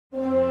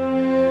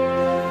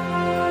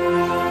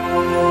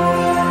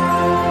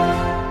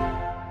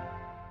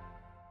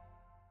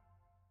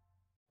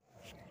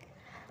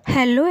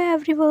Hello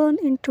everyone.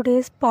 In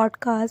today's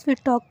podcast, we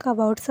talk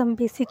about some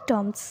basic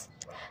terms.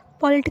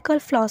 Political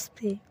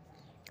philosophy.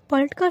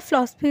 Political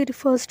philosophy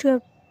refers to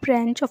a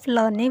branch of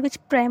learning which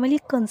primarily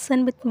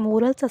concern with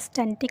moral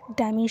systematic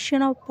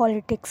dimension of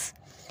politics.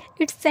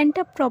 Its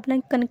center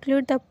problem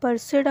conclude the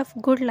pursuit of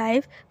good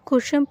life,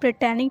 question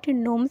pertaining to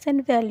norms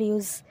and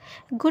values,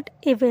 good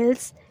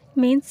evils,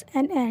 means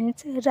and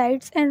ends,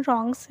 rights and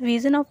wrongs,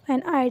 vision of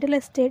an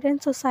ideal state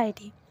and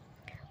society.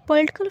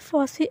 Political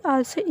philosophy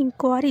also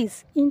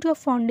inquiries into a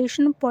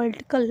foundation of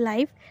political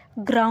life,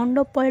 ground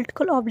of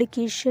political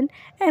obligation,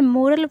 and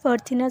moral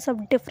worthiness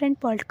of different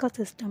political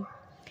systems.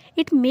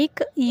 It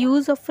makes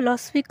use of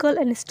philosophical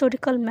and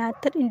historical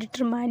method in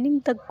determining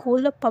the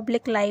goal of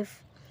public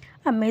life.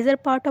 A major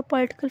part of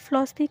political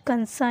philosophy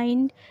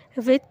concerned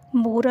with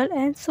moral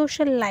and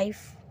social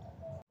life.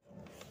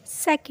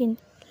 Second,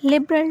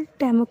 liberal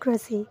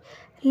democracy.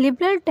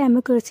 Liberal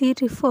democracy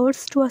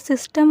refers to a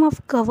system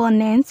of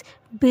governance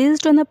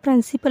based on the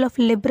principle of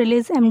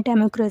liberalism and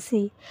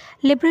democracy.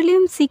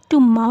 Liberalism seeks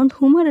to mount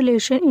human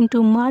relations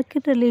into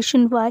market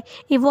relations by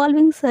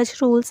evolving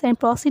such rules and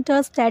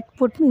procedures that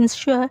would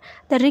ensure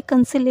the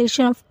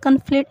reconciliation of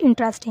conflict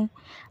interests.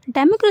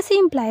 Democracy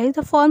implies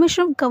the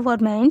formation of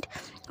government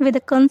with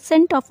the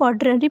consent of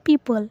ordinary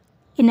people.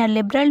 In a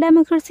liberal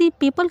democracy,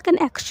 people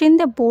can exchange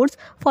their votes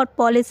for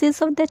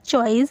policies of their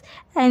choice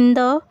and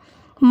the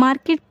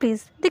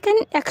marketplace. They can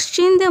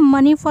exchange their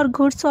money for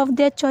goods of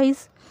their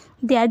choice.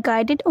 They are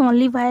guided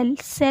only by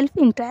self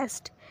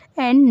interest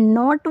and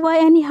not by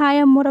any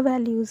higher moral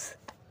values.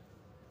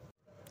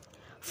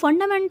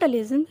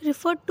 Fundamentalism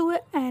referred to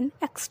an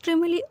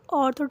extremely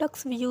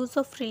orthodox views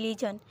of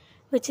religion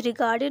which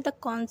regarded the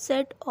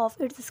concept of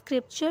its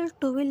scripture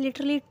to be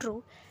literally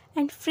true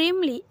and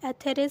firmly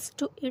adheres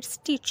to its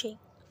teaching.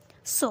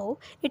 So,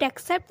 it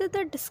accepted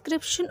the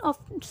description of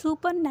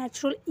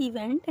supernatural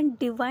events and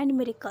divine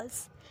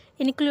miracles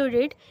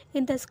included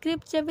in the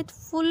scripture with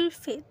full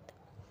faith.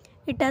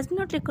 It does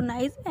not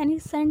recognize any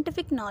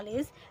scientific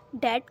knowledge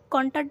that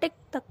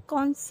contradicts the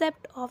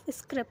concept of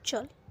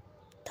scripture.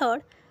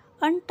 Third,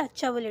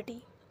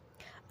 untouchability.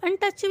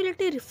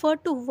 Untouchability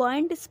referred to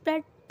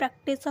widespread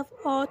practice of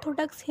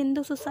Orthodox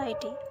Hindu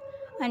society,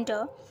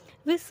 under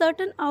which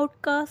certain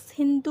outcast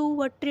Hindus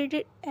were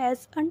treated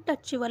as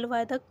untouchable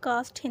by the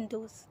caste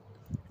Hindus.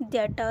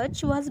 Their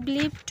touch was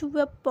believed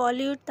to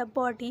pollute the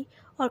body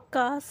or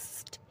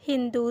caste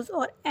Hindus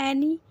or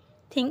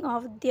anything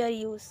of their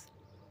use.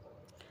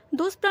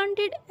 Those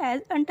branded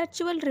as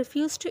untouchable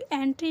refused to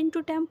enter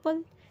into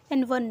temple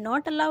and were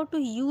not allowed to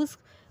use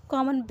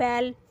common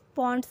bell,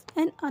 ponds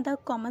and other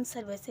common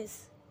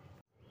services.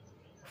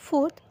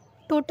 Fourth,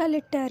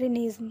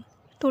 totalitarianism.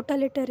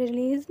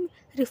 Totalitarianism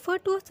refers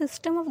to a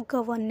system of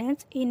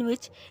governance in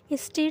which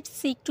states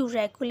seek to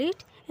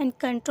regulate and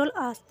control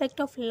aspects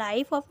of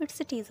life of its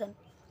citizens,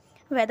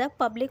 whether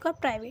public or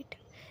private.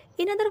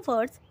 In other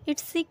words, it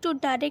seeks to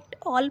direct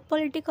all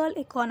political,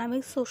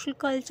 economic, social,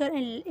 cultural,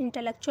 and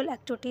intellectual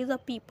activities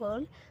of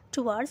people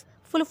towards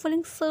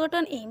fulfilling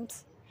certain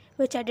aims,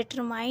 which are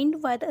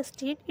determined by the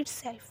state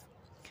itself.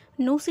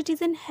 No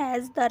citizen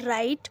has the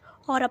right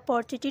or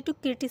opportunity to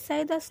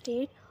criticize the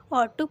state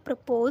or to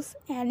propose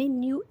any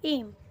new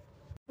aim.